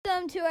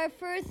to our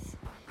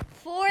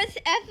fourth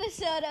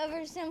episode of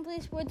our Simply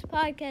Sports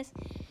podcast.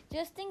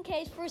 Just in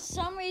case, for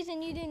some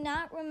reason, you do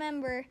not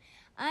remember,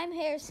 I'm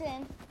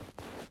Harrison,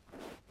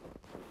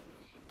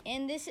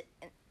 and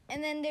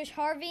then there's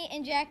Harvey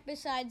and Jack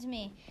besides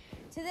me.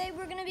 Today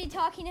we're going to be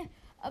talking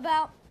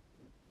about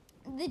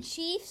the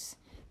Chiefs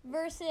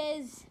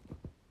versus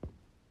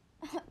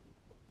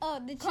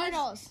the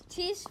Cardinals.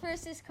 Chiefs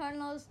versus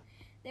Cardinals.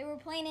 They were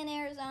playing in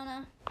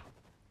Arizona.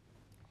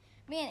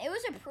 Man, it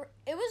was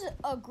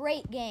a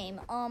great game.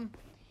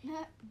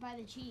 By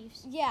the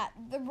Chiefs. Yeah,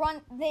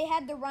 they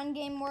had the run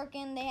game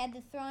working, they had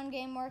the thrown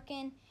game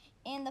working,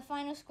 and the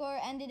final score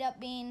ended up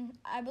being,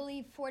 I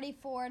believe,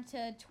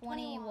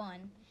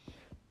 44-21.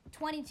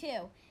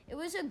 22. It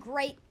was a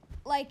great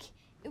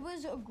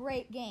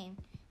game.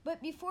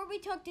 But before we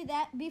talk to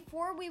that,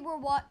 before we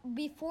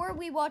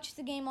watched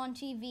the game on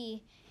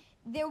TV,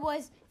 there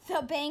was the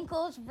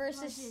Bengals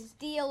versus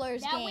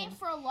Steelers that game. That went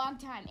for a long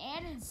time,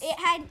 and it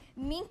had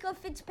Minkah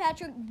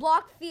Fitzpatrick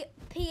block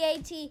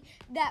PAT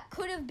that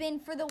could have been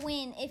for the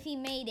win if he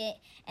made it,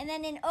 and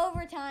then in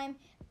overtime,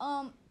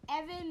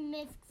 Evan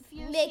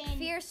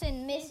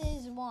McPherson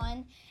misses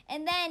one,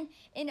 and then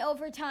in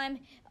overtime,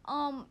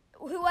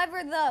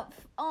 whoever the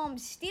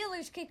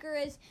Steelers kicker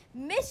is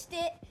missed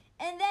it.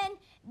 And then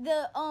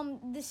the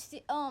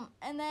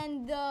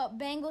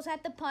Bengals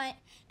had the punt,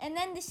 and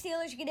then the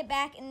Steelers get it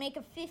back and make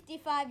a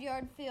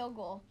 55-yard field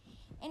goal.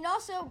 And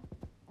also,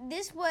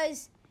 this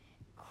was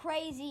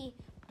crazy,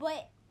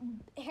 but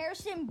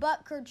Harrison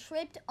Butker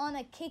tripped on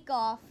a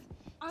kickoff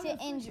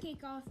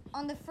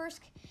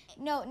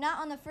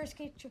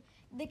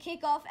the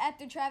kickoff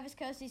after Travis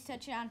Kelce's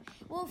touchdown.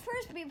 Well,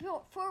 first,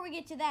 before we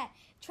get to that,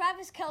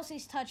 Travis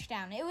Kelce's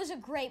touchdown. It was a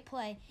great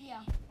play.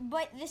 Yeah.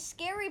 But the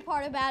scary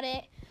part about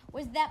it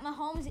was that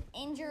Mahomes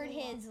injured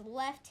his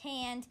left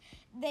hand.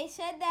 They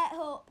said that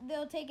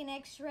they'll take an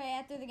X-ray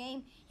after the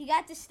game. He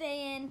got to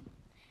stay in,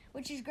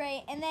 which is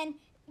great. And then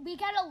we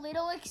got a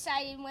little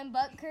excited when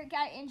Butker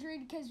got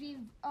injured because we've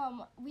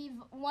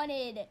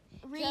wanted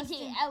Reed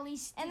to at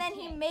least. And then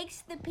he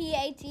makes the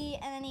PAT,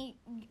 and then he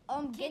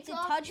gets a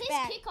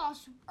touchback. His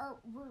kickoffs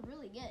were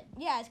really good.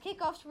 Yeah, his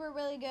kickoffs were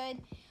really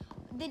good.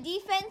 The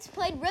defense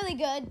played really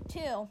good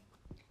too.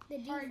 They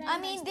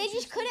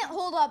just couldn't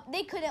hold up.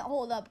 They couldn't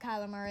hold up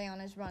Kyler Murray on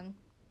his run.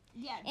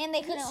 Yeah, and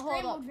they couldn't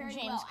hold up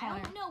James Conner. I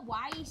don't know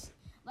why he's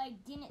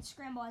didn't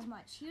scramble as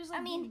much. He was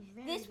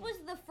this was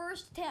the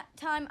first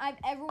time I've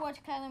ever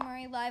watched Kyler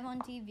Murray live on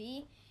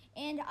TV,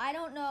 and I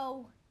don't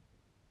know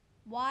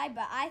why,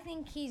 but I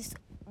think he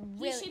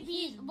should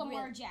be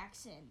Lamar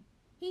Jackson.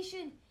 He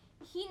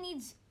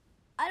needs.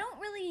 I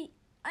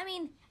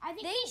think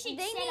they should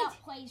set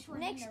up plays for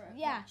him to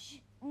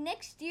rush.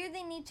 Next year,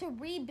 they need to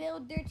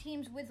rebuild their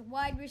teams with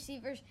wide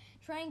receivers.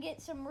 Try and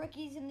get some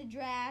rookies in the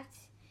draft.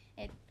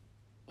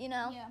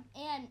 Yeah,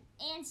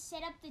 and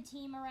set up the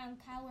team around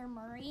Kyler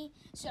Murray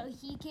so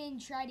he can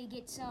try to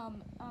get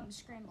some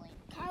scrambling.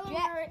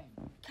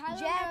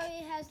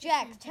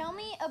 Jack, tell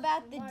me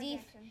about the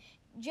defense.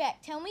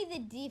 Jack, tell me the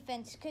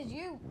defense, because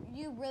you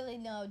really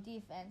know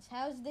defense.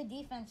 How's the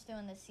defense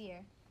doing this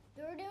year?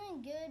 They're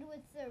doing good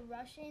with the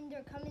rushing.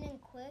 They're coming in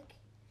quick.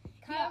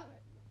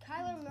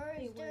 Kyler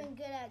Murray is doing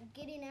good at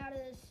getting out of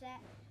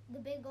the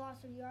big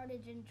loss of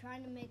yardage and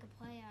trying to make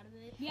a play out of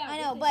it. Yeah, I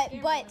know,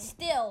 but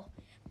still,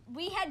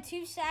 we had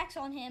 2 sacks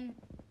on him.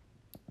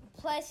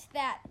 Plus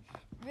that,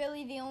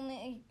 really the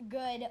only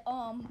good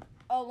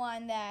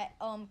O-line that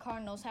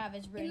Cardinals have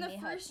is Rudy Hudson.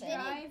 In the first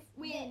drive,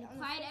 when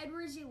Clyde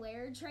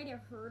Edwards-Helaire tried to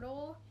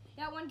hurdle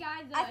that one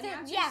guy,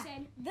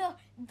 said the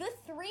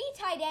 3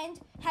 tight end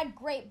had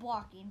great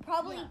blocking,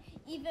 probably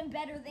even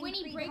better than when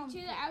he broke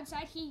to the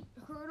outside. He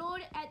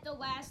hurdled at the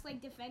last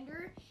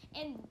defender,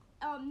 and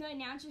the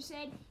announcer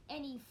said,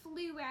 and he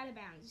flew out of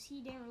bounds. He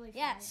didn't really.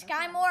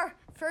 Sky Moore,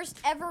 first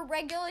ever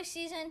regular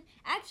season.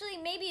 Actually,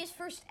 maybe his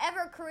first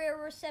ever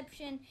career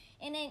reception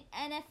in an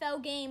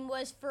NFL game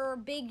was for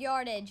big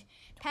yardage.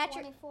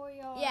 24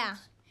 yards. Yeah.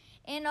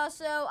 And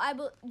also,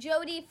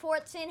 Jody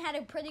Fortson had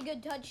a pretty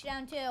good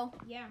touchdown, too.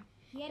 Yeah.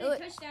 He had a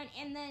touchdown,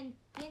 and then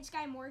didn't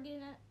Sky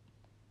Morgan...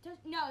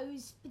 No, it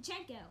was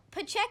Pacheco.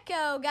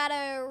 Pacheco got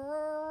a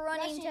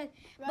running touchdown.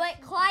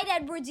 But Clyde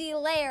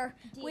Edwards-Helaire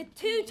with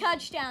 2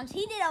 touchdowns.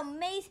 He did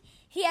amazing.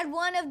 He had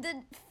one of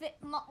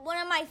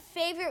my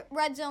favorite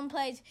red zone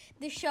plays,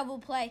 the shovel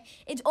play.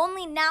 It's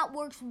only not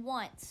worked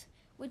once,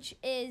 which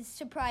is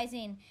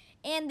surprising.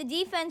 And the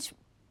defense...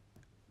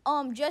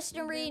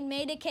 Justin Reed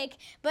made a kick,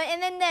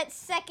 and then that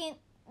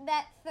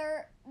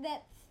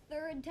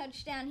third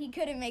touchdown, he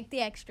couldn't make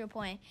the extra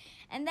point.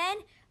 And then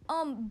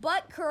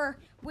Butker,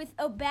 with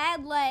a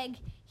bad leg,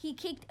 he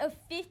kicked a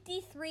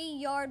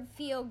 53-yard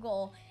field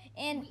goal.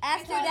 And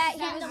after that,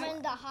 he was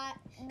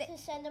to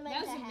send him into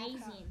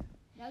amazing.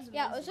 That was amazing.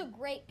 Yeah, it was a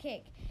great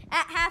kick.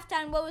 At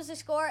halftime, what was the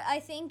score? I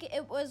think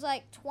it was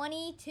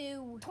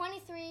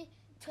 23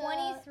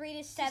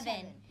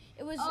 23-7.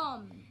 It was.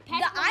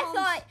 Patrick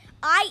Mahomes-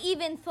 I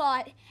even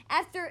thought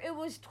after it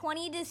was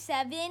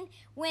 20-7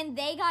 when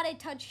they got a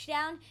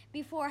touchdown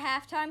before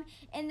halftime,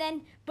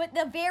 but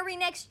the very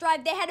next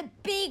drive they had a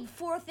big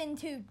 4th and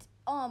 2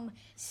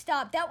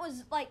 stop. That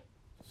was like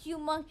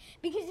humongous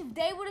because if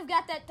they would have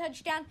got that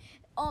touchdown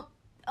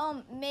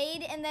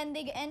made and then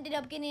they ended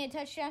up getting a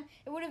touchdown,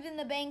 it would have been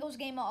the Bengals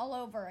game all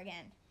over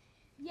again.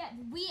 Yeah,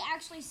 we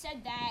actually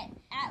said that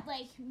at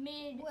like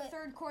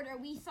mid-third quarter.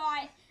 We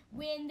thought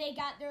when they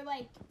got their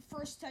like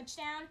first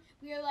touchdown,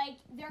 we were like,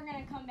 they're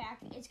gonna come back.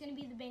 It's gonna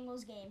be the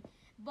Bengals game,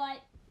 but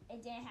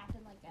it didn't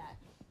happen like that.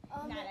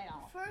 Not at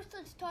all. First,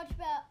 let's talk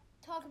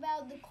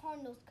about the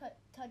Cardinals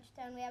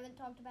touchdown. We haven't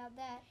talked about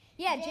that.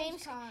 Yeah,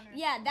 James Conner.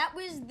 Yeah, that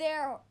was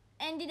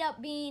ended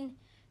up being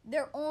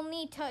their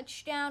only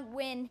touchdown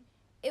when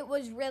it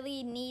was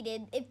really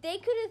needed. If they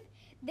could have,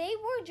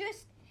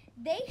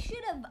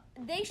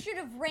 they should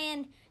have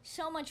ran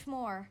so much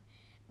more.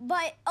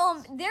 But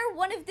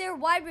one of their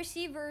wide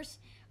receivers,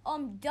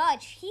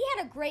 Dutch, he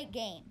had a great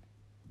game.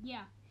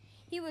 Yeah.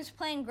 He was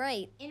playing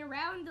great. And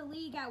around the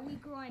league at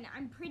week 1,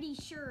 I'm pretty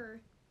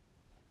sure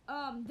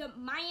the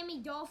Miami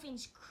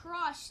Dolphins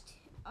crushed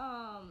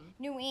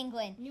New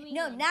England. New No,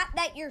 England. not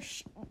that you're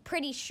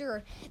pretty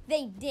sure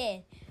they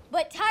did.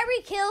 But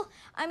Tyreek Hill,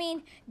 I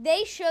mean,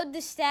 they showed the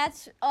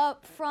stats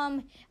up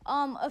from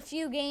a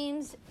few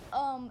games,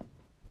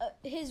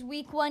 his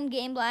week 1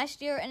 game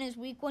last year and his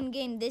week 1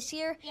 game this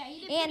year. Yeah,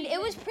 he did And pretty it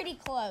good. was pretty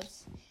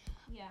close.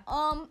 Yeah.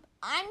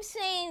 I'm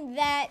saying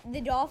that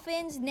the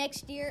Dolphins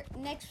next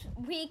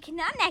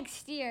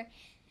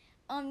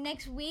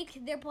week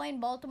they're playing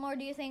Baltimore.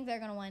 Do you think they're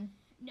gonna win?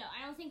 No,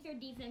 I don't think their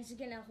defense is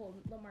gonna hold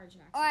Lamar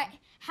Jackson. All right.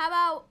 How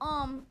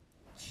about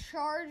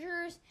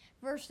Chargers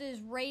versus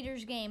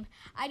Raiders game?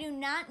 I do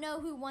not know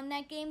who won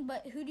that game,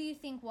 but who do you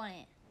think won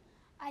it?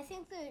 I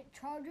think the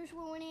Chargers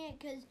were winning it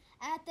because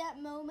at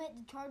that moment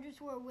the Chargers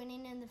were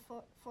winning in the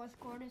fourth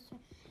quarter.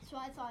 So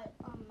I thought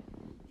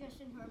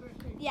Justin Herbert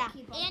could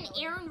keep on And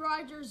going. Aaron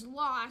Rodgers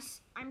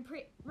lost.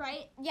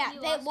 Right? Yeah, He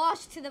they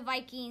lost to the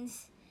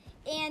Vikings,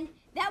 and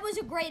that was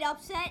a great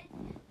upset.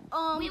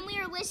 When we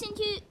were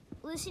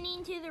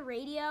listening to the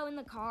radio in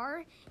the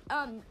car,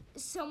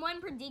 someone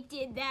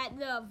predicted that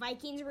the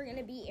Vikings were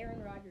gonna beat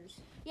Aaron Rodgers.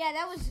 Yeah,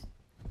 that was.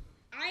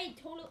 I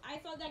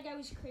thought that guy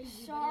was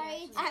crazy.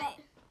 Sorry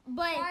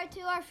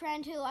to our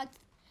friend who liked.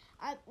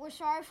 We're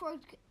sorry for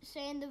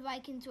saying the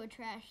Vikings were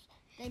trash.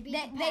 They beat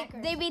the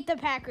Packers. They beat the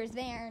Packers.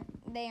 They aren't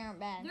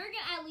bad. They're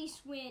gonna at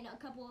least win a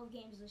couple of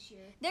games this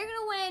year. They're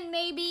gonna win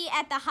maybe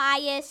at the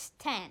highest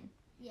 10.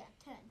 Yeah,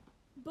 10.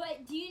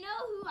 But do you know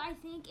who I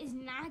think is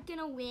not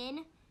gonna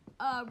win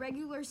a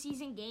regular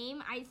season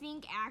game? I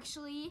think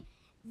actually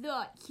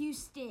the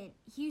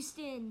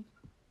Houston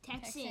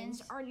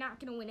Texans are not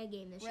gonna win a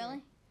game this year.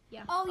 Really?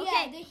 Yeah. Oh yeah,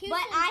 Okay, the Houston.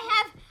 but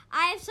I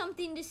have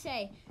something to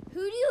say. Who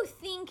do you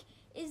think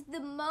is the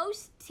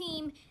most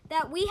team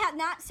that we have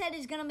not said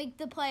is going to make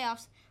the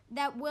playoffs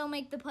that will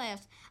make the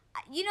playoffs?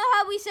 You know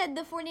how we said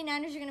the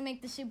 49ers are going to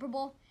make the Super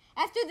Bowl?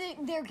 After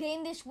their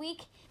game this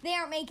week, they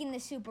aren't making the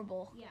Super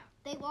Bowl. Yeah.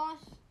 They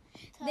lost.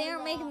 They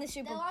aren't making the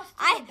Super they Bowl. lost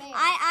to the Bears.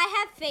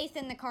 I have faith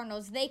in the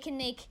Cardinals. They can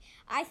make.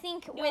 I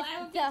think No, with I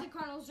don't think the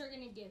Cardinals are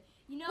gonna do.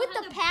 You know with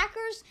how the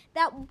Packers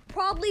that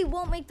probably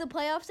won't make the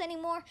playoffs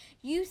anymore.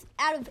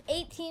 Out of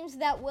 8 teams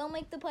that will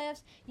make the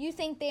playoffs, you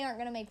think they aren't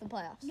going to make the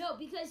playoffs? No,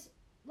 because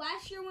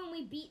last year when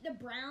we beat the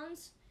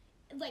Browns,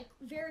 like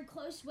very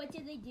close, what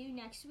did they do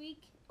next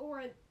week?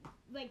 Or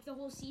like the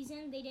whole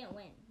season? They didn't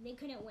win. They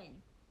couldn't win.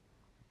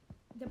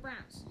 The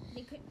Browns.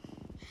 They couldn't.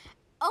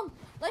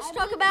 Let's I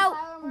talk believe about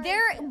Kyler Murray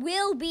there too.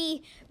 will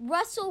be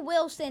Russell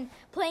Wilson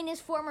playing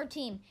his former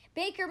team.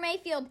 Baker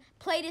Mayfield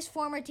played his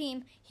former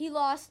team. He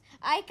lost.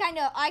 I kind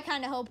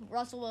of hope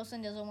Russell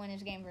Wilson doesn't win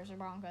his game versus the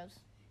Broncos.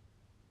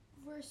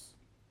 Versus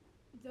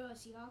the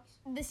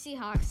Seahawks? The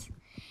Seahawks.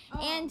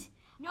 And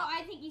No,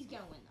 I think he's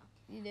gonna win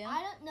though. you do?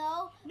 I don't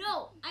know.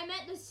 No, I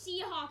meant the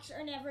Seahawks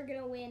are never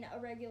gonna win a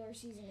regular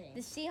season game. The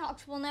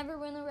Seahawks will never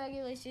win a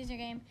regular season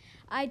game.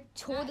 I Not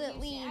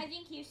totally Houston. I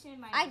think Houston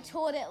might. I win.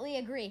 totally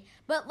agree.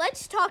 But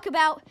let's talk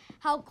about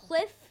how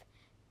Cliff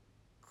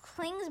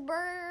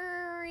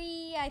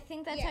Kingsbury, I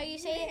think that's how you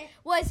say it,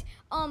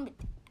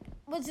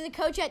 was the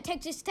coach at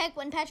Texas Tech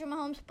when Patrick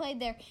Mahomes played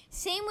there.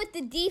 Same with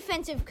the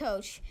defensive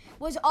coach,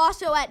 was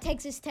also at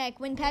Texas Tech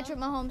when Patrick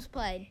Mahomes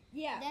played.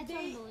 Yeah, That's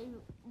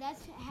unbelievable. That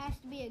has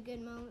to be a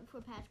good moment for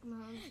Patrick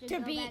Mahomes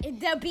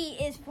To beat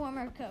his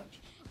former coach.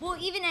 Well,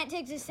 even at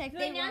Texas Tech, the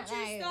they weren't announcers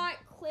that thought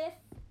Cliff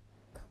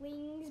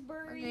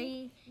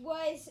Kingsbury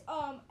was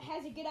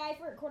has a good eye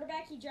for a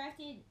quarterback. He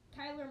drafted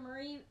Kyler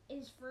Murray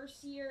his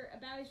first year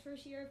of head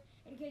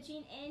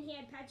coaching, and he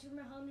had Patrick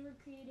Mahomes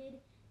recruited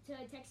to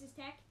Texas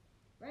Tech,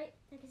 right?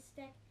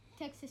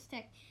 Texas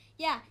Tech.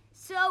 Yeah.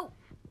 So,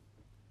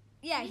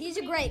 yeah, He's he's a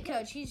a pretty great good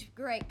coach. He's a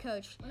great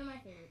coach. One of my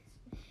favorites.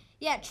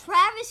 Yeah,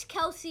 Travis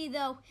Kelce,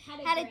 though,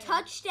 had a great-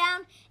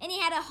 touchdown, and he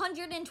had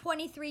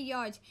 123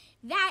 yards.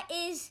 That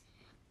is,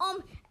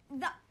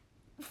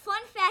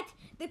 fun fact,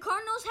 the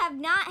Cardinals have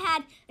not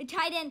had a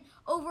tight end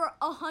over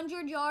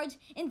 100 yards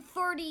in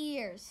 30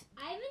 years.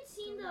 I haven't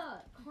seen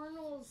the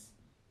Cardinals.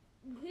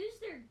 Who's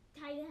their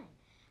tight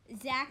end?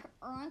 Zach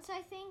Ertz,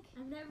 I think.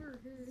 I've never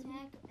heard.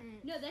 Zach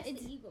Ertz. No, that's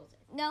It's- the Eagles.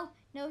 No,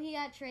 he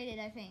got traded,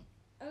 I think.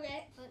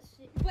 Okay. Let's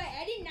see. But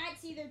I did not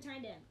see their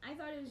tight end. I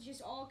thought it was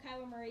just all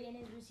Kyler Murray and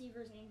his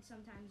receivers and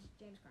sometimes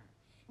James Conner.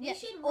 They Yeah,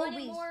 should run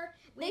always. it more.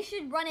 They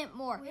should run it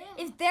more. Yeah.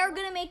 If they're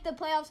gonna make the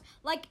playoffs,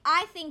 like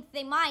I think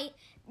they might,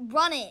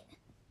 run it.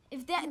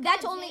 If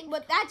that's only James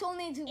what's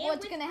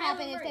with gonna Kyler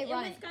happen if Murray, they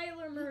run and it. with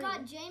Kyler You Murray.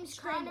 got James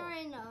Scramble. Conner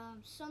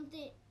and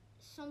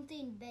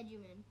something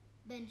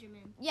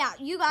Benjamin. Yeah,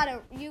 you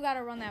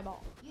gotta run that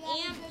ball. You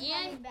have a good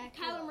running And back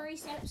Kyler too. Murray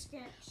set up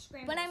scrambles.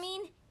 But I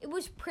mean, it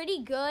was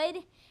pretty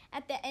good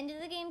at the end of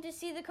the game to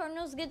see the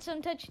Cardinals get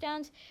some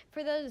touchdowns.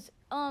 For those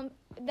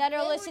that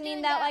are were listening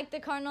doing that that. like the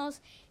Cardinals,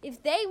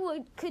 if they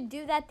could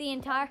do that the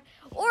entire,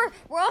 or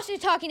we're also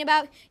talking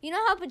about, you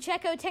know how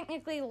Pacheco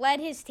technically led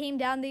his team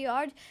down the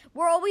yard.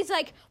 We're always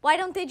like, why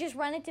don't they just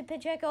run it to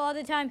Pacheco all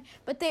the time?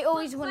 But they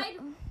always want.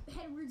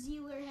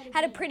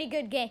 Had a pretty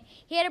good game.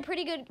 He had a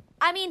pretty good.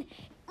 I mean,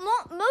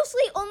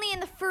 mostly only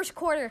in the first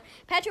quarter.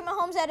 Patrick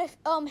Mahomes had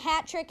a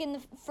hat trick in the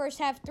first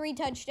half, 3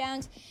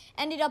 touchdowns.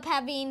 Ended up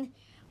having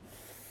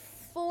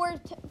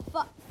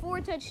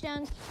four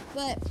touchdowns,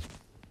 but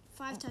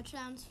 5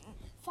 touchdowns.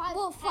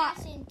 Well,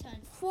 Passing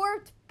touchdowns.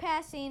 4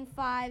 passing,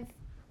 5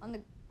 on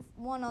the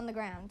 1 on the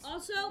ground.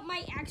 Also,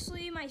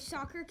 my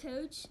soccer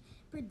coach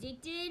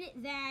predicted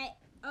that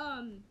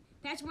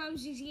Patrick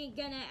Mahomes is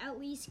gonna at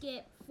least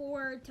get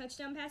 4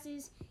 touchdown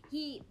passes.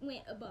 He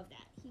went above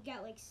that. He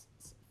got like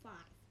 5.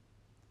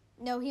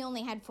 No, he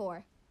only had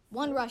 4.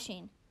 1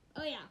 rushing.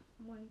 Oh yeah,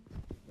 1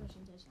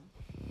 rushing touchdown.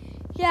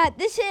 Yeah,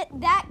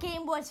 that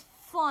game was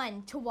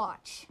fun to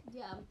watch.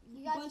 Yeah,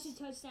 You guys- bunch of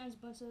touchdowns,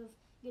 bunch of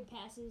good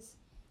passes.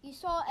 You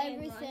saw And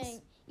everything.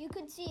 runs.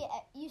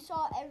 You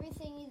saw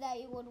everything that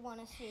you would want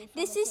to see.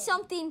 from This a is kid.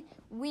 something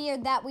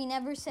weird that we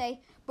never say,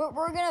 but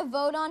we're going to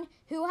vote on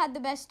who had the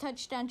best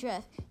touchdown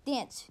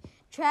dance.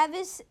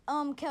 Travis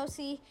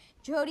Kelsey,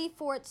 Jody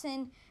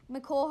Fortson,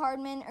 McCole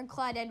Hardman, or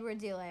Clyde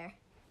Edwards-Helaire.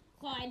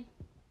 Clyde.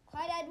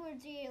 Clyde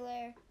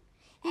Edwards-Helaire.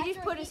 He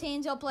just put his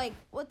hands up like,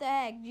 what the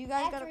heck? You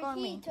guys got to After call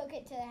he me. took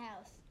it to the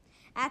house.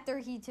 After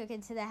he took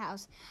it to the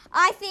house.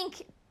 I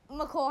think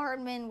McCole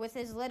Hardman with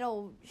his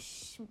little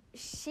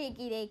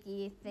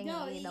shaky-dakey thingy.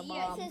 No, the yeah,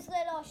 bomb. It's his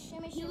little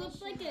shimmy. He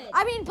looked like a.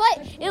 I mean, but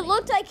Good it point.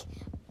 looked like,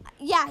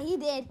 yeah, he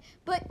did.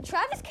 But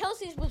Travis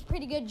Kelsey's was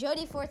pretty good.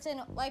 Jody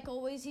Fortson, like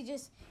always, he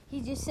just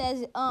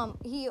says,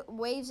 he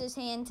waves his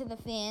hand to the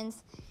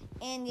fans,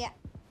 and yeah.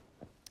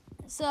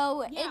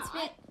 So Yeah, it's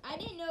been. I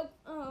didn't know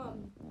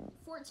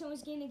Fortson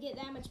was going to get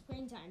that much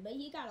playing time, but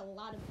he got a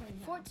lot of playing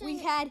time. Fortson.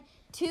 We've had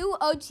 2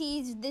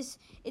 OTs.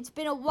 It's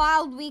been a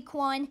wild week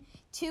 1.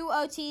 2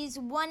 OTs.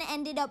 One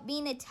ended up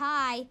being a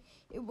tie.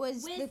 It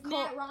was With the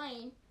Matt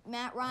Ryan.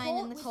 Matt Ryan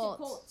and the with Colts.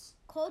 the Colts.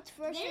 Colts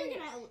versus. They're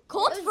gonna.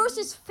 Colts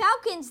versus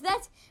Falcons.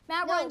 That's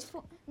Matt No. Ryan's.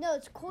 No,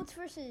 it's Colts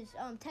versus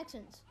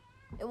Texans.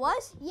 It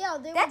was. Yeah,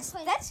 they were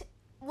playing. That's.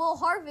 Well,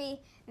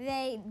 Harvey,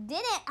 they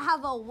didn't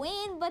have a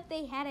win, but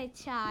they had a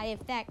tie,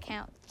 if that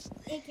counts.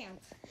 It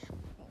counts.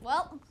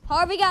 Well,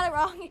 Harvey got it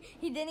wrong.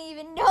 He didn't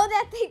even know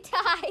that they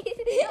tied.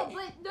 No,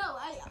 but no,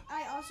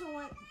 I also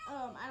want.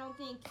 I don't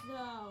think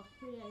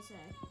who did I say?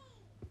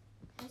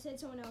 I said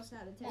someone else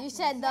out of Texas.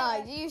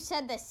 You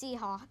said the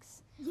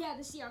Seahawks. Yeah,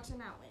 the Seahawks are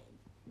not winning.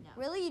 No.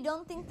 Really, you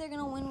don't think they're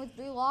gonna win with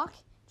Drew Lock?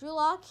 Drew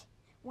Lock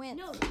wins.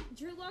 No,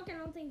 Drew Lock I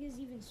don't think is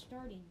even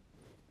starting.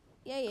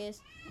 Yeah, he is.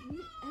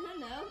 I don't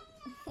know.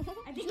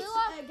 I think Drew it's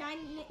Lock- a guy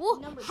Well,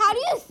 number how 2.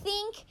 do you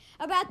think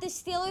about the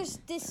Steelers'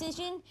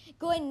 decision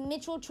going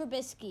Mitchell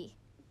Trubisky?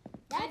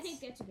 I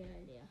think that's a good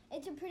idea.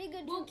 It's a pretty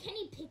good. Well,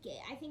 Kenny Pickett,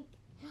 I think.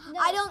 No,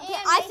 I don't and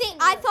get. I think. Mason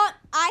I Rudolph. thought.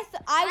 I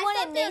I wanted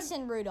thought they're-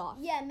 Mason Rudolph.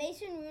 Yeah,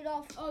 Mason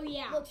Rudolph Oh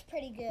yeah. looks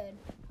pretty good.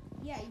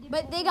 Yeah, he did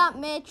But both they of got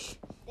them. Mitch.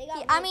 They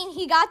got. I Mitch. mean,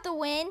 he got the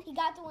win. he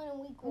got the win in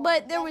week 1.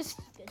 But there That's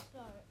was- a good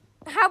start.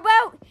 How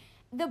about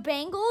the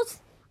Bengals?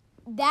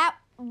 That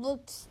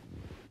looked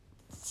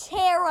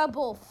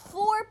terrible.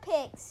 4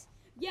 picks.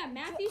 Yeah,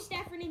 Matthew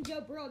Stafford and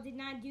Joe Burrow did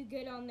not do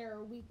good on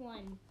their week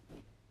 1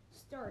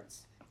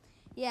 starts.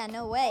 Yeah,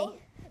 no way.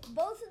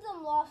 Both of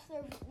them lost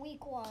their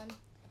week 1.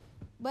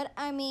 But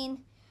I mean,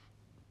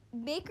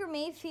 Baker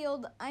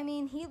Mayfield. I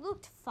mean, he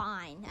looked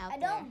fine out I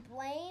there. don't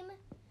blame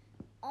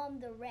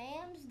the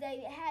Rams.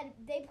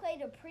 They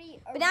played a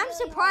But I'm really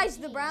surprised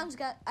hard the team. Browns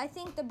got. I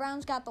think the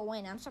Browns got the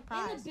win. I'm And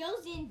surprised. the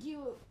Bills didn't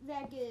do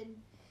that good.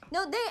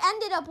 No, they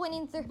ended up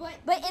winning. But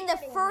in the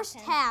 31-10.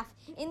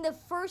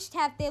 first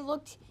half, they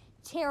looked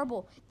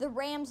terrible. The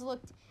Rams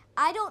looked.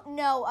 I don't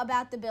know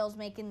about the Bills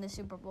making the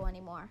Super Bowl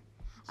anymore.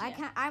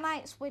 Yeah. I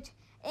might switch.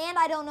 And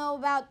I don't know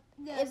about.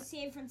 The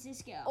San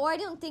Francisco. Or I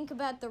don't think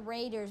about the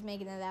Raiders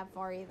making it that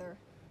far either.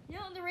 No,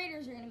 the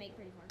Raiders are gonna make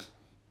pretty far.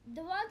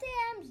 Devontae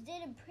Adams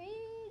did a pretty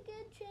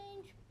good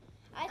change.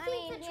 I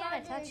mean, think he the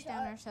had a Chargers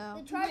touchdown are, or so.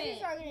 The Chargers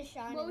Wait, are going to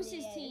shine. what in was the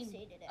his AFC team?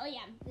 today. Oh yeah,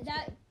 This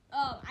that good.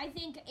 I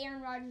think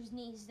Aaron Rodgers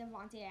needs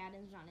Devontae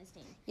Adams on his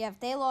team. Yeah, if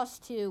they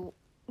lost to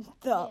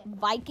the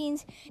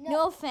Vikings,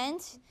 no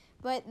offense,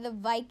 but the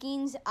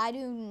Vikings, I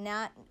do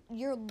not.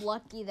 You're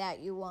lucky that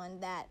you won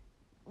that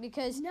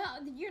because No,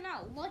 you're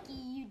not lucky.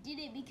 You did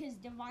it because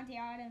Devontae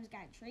Adams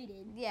got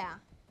traded. yeah,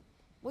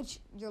 which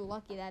you're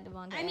lucky that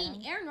Devontae. I mean,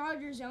 Adams. Aaron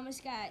Rodgers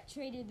almost got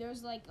traded. There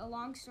was like a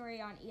long story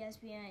on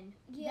ESPN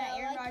Yeah, that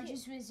Aaron like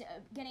Rodgers was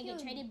gonna get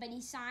traded, but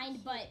he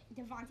signed. But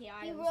Devontae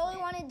Adams. He really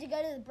wanted to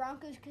go to the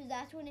Broncos because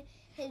that's when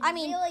his I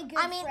mean, really good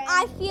friend,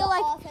 I feel the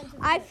like offensive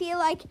I coach.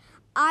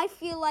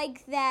 feel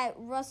like that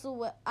Russell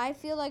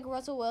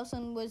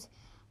Wilson was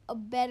a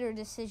better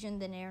decision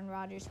than Aaron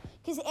Rodgers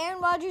because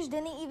Aaron Rodgers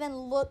didn't even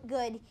look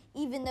good,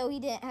 even though he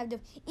didn't have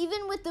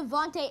even with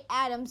Devontae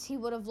Adams, he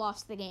would have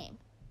lost the game.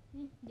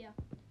 Yeah.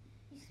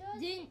 He still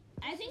has-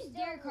 I think still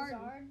Derek Carr.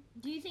 Lazard.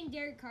 Do you think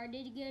Derek Carr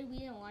did good? We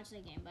didn't watch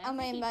the game, but I I, mean,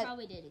 think he but-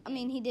 probably did. I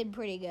mean, he did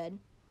pretty good.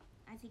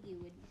 I think he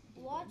would.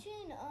 do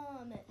Watching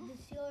the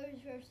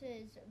Steelers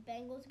versus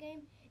Bengals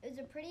game, it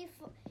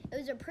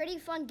was a pretty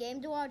fun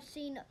game to watch.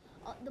 Seeing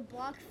the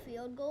blocked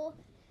field goal,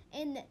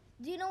 and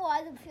do you know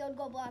why the field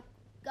goal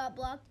got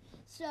blocked?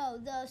 So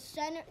the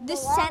center,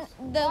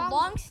 The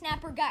long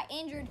snapper got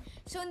injured,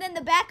 so then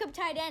the backup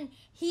tight end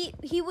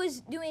he was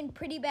doing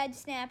pretty bad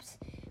snaps,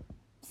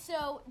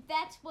 so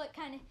that's what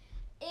kind of.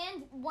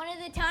 And one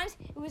of the times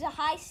it was a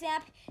high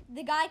snap,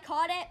 the guy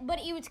caught it, but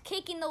he was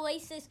kicking the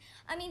laces.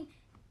 I mean,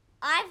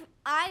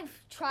 I've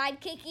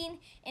tried kicking,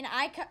 and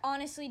I could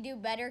honestly do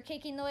better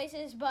kicking the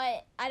laces,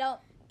 but I don't.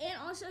 And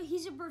also,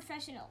 he's a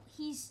professional.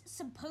 He's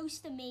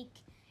supposed to make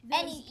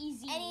those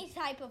easy. Any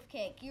type of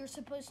kick, you're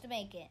supposed to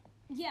make it.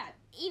 Yeah,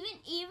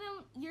 even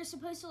you're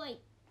supposed to like.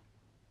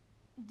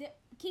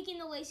 Kicking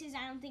the laces,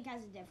 I don't think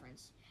has a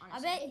difference.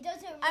 Honestly. I bet it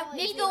doesn't I- really.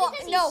 maybe Maybe the-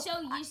 because no, he's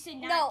so used to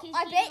not No, kicking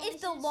I bet the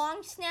if the laces.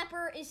 long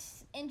snapper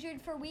is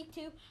injured for week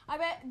 2, I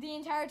bet the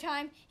entire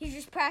time he's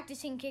just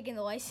practicing kicking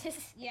the laces.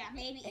 Yeah,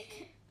 maybe.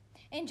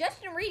 And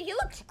Justin Reed, he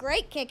looks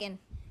great kicking.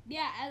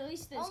 Yeah, at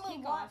least those Only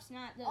kickoffs,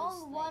 not those.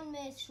 Only like, one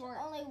miss. short.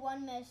 Only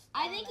one miss.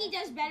 I think he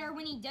does better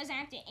when he doesn't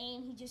have to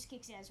aim. He just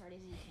kicks it as hard as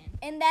he can.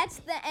 And that's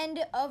the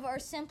end of our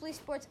Simply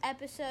Sports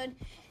episode.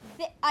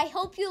 I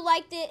hope you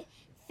liked it.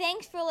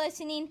 Thanks for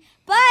listening.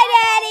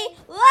 Bye, Daddy.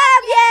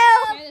 Love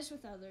you. Share this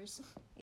with others.